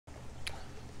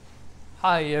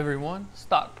Hi everyone,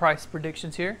 stock price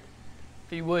predictions here.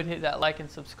 If you would hit that like and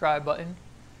subscribe button,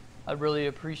 I'd really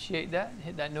appreciate that.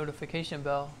 Hit that notification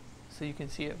bell so you can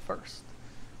see it first.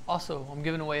 Also, I'm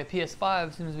giving away a Ps5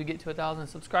 as soon as we get to 1,000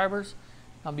 subscribers.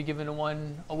 I'll be giving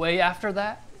one away after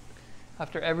that,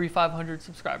 after every 500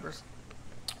 subscribers.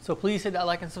 So please hit that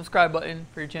like and subscribe button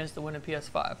for your chance to win a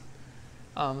Ps5.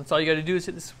 That's all you got to do is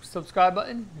hit the subscribe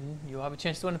button and you'll have a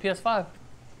chance to win a Ps5.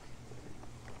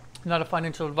 I'm not a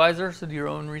financial advisor, so do your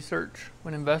own research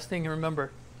when investing. And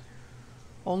remember,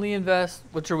 only invest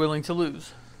what you're willing to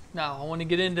lose. Now, I want to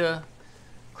get into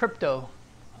crypto.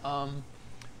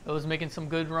 It was making some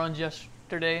good runs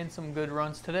yesterday and some good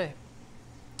runs today.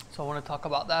 So I want to talk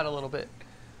about that a little bit.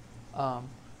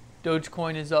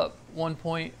 Dogecoin is up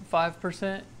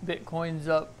 1.5%, Bitcoin's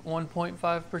up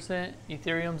 1.5%,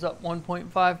 Ethereum's up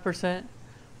 1.5%,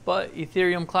 but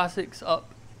Ethereum Classic's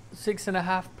up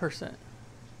 6.5%.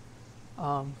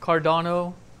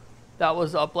 Cardano, that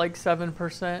was up like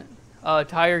 7%.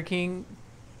 Tiger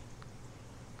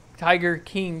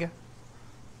King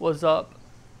was up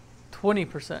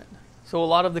 20%. So a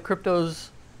lot of the cryptos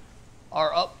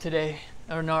are up today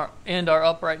and are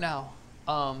up right now.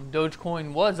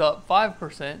 Dogecoin was up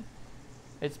 5%.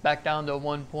 It's back down to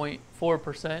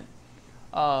 1.4%.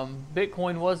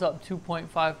 Bitcoin was up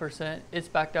 2.5%. It's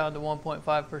back down to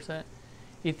 1.5%.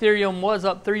 Ethereum was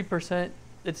up 3%.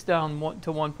 It's down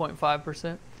to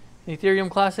 1.5%. Ethereum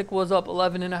Classic was up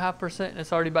 11.5%, and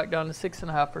it's already back down to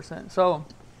 6.5%. So,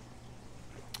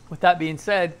 with that being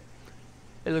said,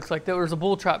 it looks like there was a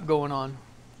bull trap going on.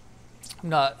 I'm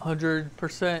not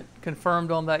 100% confirmed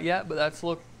on that yet, but that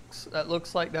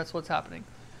looks like that's what's happening.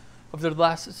 Over the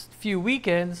last few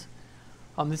weekends,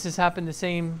 this has happened the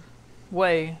same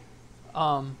way.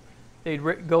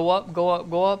 They'd go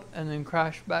up, and then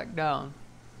crash back down.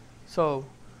 So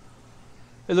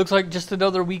it looks like just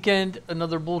another weekend,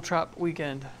 another bull trap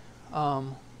weekend.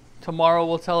 Tomorrow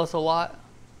will tell us a lot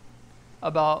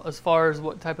about as far as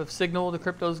what type of signal the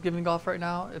crypto is giving off right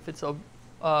now, if it's a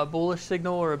bullish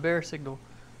signal or a bear signal.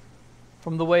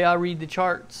 From the way I read the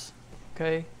charts,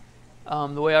 okay,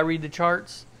 the way I read the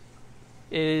charts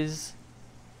is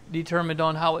determined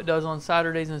on how it does on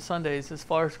Saturdays and Sundays as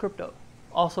far as crypto.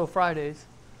 Also Fridays.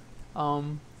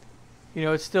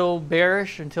 It's still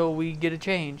bearish until we get a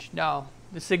change. Now,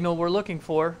 the signal we're looking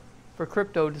for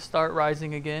crypto to start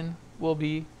rising again will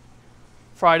be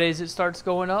Fridays. It starts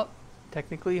going up.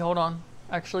 Technically, hold on.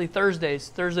 Actually, Thursdays.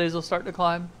 Thursdays will start to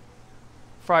climb.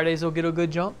 Fridays will get a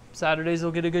good jump. Saturdays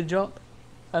will get a good jump.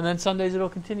 And then Sundays it'll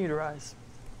continue to rise.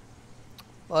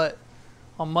 But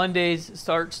on Mondays it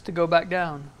starts to go back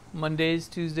down. Mondays,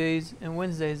 Tuesdays, and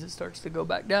Wednesdays it starts to go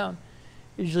back down.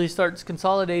 It usually starts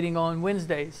consolidating on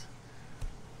Wednesdays.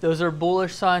 Those are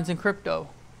bullish signs in crypto.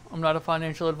 I'm not a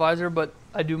financial advisor, but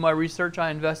I do my research, I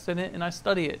invest in it, and I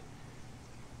study it.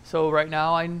 So right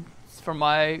now, from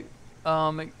my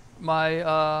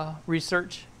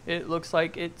research, it looks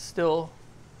like it's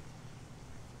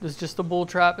just a bull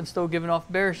trap and still giving off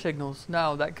bearish signals.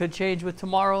 Now, that could change with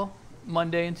tomorrow,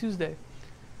 Monday, and Tuesday.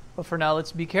 But for now,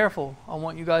 let's be careful. I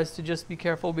want you guys to just be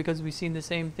careful because we've seen the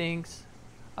same things.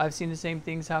 I've seen the same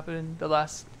things happen the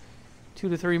last 2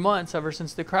 to 3 months ever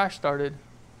since the crash started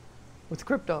with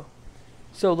crypto.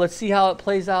 So let's see how it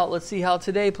plays out. Let's see how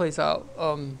today plays out.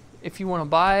 If you want to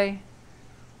buy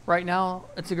right now,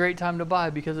 it's a great time to buy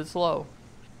because it's low.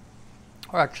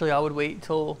 Or actually, I would wait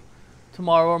till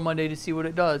tomorrow or Monday to see what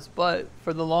it does. But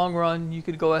for the long run, you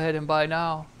could go ahead and buy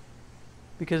now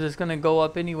because it's going to go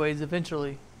up anyways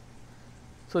eventually.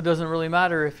 So it doesn't really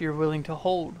matter if you're willing to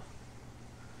hold.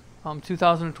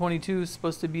 2022 is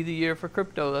supposed to be the year for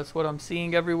crypto. That's what I'm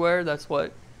seeing everywhere. That's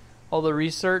what all the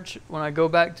research, when I go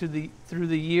back to through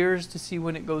the years to see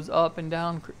when it goes up and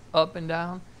down,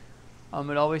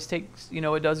 it always takes,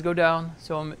 it does go down.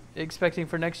 So I'm expecting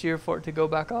for next year for it to go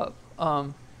back up.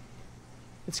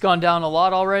 It's gone down a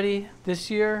lot already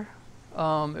this year.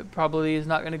 It probably is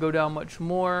not going to go down much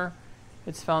more.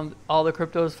 All the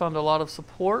cryptos found a lot of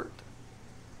support.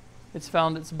 It's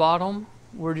found its bottom.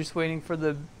 We're just waiting for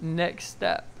the next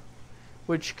step,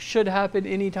 which should happen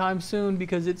anytime soon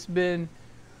because it's been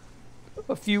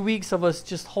a few weeks of us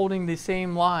just holding the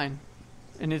same line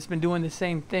and it's been doing the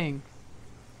same thing.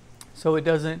 So it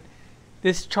doesn't,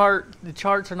 the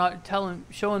charts are not telling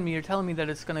me that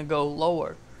it's going to go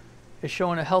lower. It's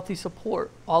showing a healthy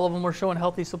support. All of them are showing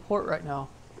healthy support right now,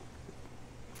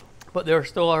 but there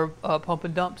still are pump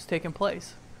and dumps taking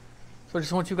place. So I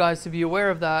just want you guys to be aware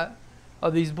of that,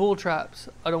 of these bull traps.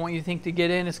 I don't want you to think to get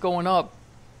in, it's going up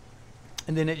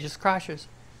and then it just crashes.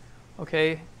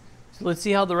 Okay, Let's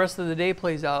see how the rest of the day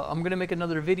plays out. I'm going to make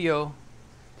another video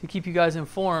to keep you guys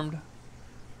informed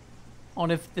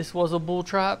on if this was a bull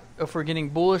trap, if we're getting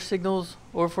bullish signals,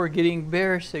 or if we're getting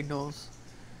bearish signals.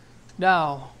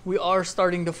 Now, we are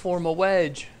starting to form a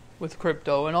wedge with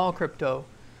crypto and all crypto.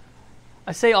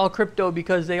 I say all crypto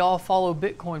because they all follow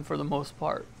Bitcoin for the most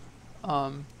part.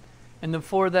 And the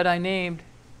 4 that I named,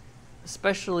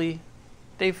 especially,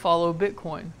 they follow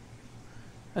Bitcoin.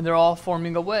 And they're all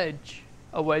forming a wedge.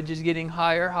 A wedge is getting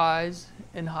higher highs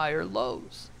and higher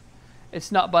lows.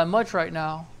 It's not by much right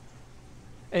now.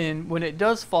 And when it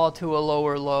does fall to a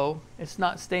lower low, it's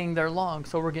not staying there long.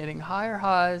 So we're getting higher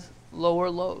highs, lower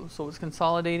lows. So it's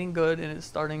consolidating good and it's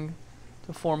starting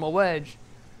to form a wedge.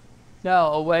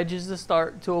 Now, a wedge is the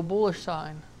start to a bullish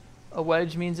sign. A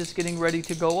wedge means it's getting ready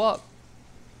to go up.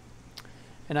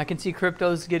 And I can see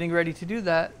crypto's getting ready to do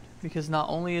that because not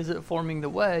only is it forming the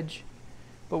wedge,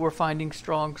 but we're finding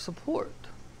strong support.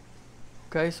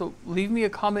 Okay, so leave me a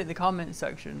comment in the comment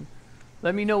section.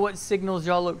 Let me know what signals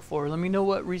y'all look for. Let me know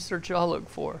what research y'all look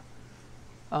for.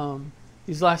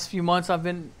 These last few months I've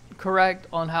been correct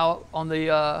on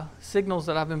the signals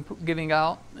that I've been giving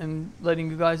out and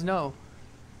letting you guys know.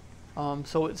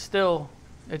 So it's still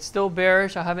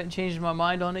bearish. I haven't changed my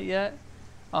mind on it yet.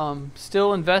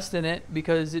 Still invest in it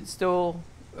because it's still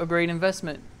a great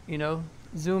investment. You know,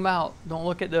 zoom out. Don't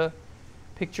look at the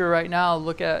picture right now.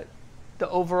 Look at the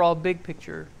overall big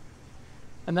picture,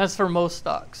 and that's for most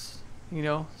stocks. You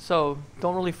know, so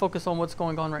don't really focus on what's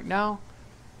going on right now.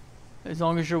 As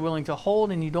long as you're willing to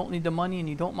hold and you don't need the money and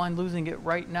you don't mind losing it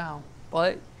right now.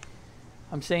 But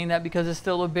I'm saying that because it's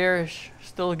still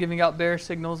still giving out bearish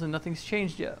signals and nothing's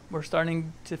changed yet. We're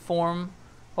starting to form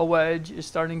a wedge. It's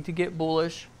starting to get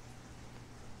bullish.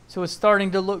 So it's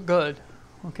starting to look good.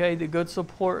 Okay, the good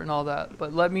support and all that.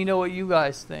 But let me know what you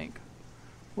guys think.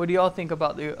 What do y'all think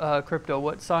about the crypto?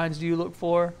 What signs do you look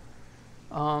for?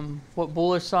 What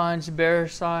bullish signs,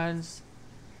 bearish signs?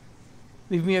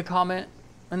 Leave me a comment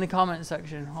in the comment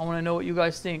section. I want to know what you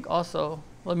guys think. Also,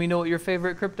 let me know what your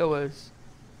favorite crypto is.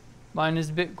 Mine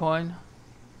is Bitcoin.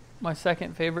 My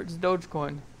second favorite is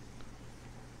Dogecoin.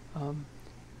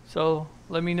 So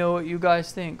let me know what you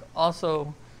guys think.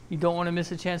 Also, you don't want to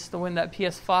miss a chance to win that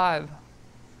Ps5.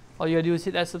 All you gotta do is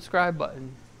hit that subscribe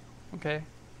button. Okay?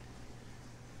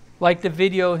 Like the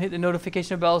video and hit the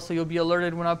notification bell so you'll be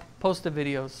alerted when I post the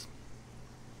videos.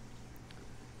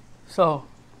 So,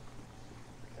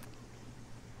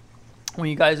 when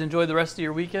you guys enjoy the rest of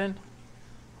your weekend,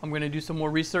 I'm going to do some more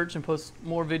research and post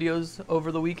more videos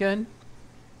over the weekend.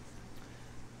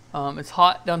 It's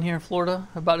hot down here in Florida.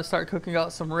 I'm about to start cooking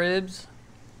out some ribs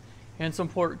and some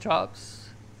pork chops.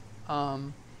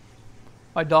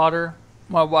 My daughter,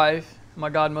 my wife, my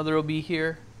godmother will be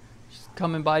here. She's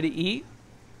coming by to eat.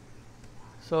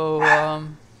 So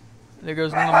there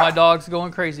goes one of my dogs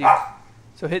going crazy.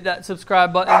 So hit that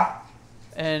subscribe button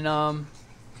and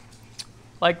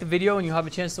like the video and you'll have a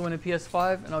chance to win a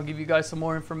PS5, and I'll give you guys some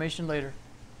more information later.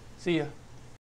 See ya.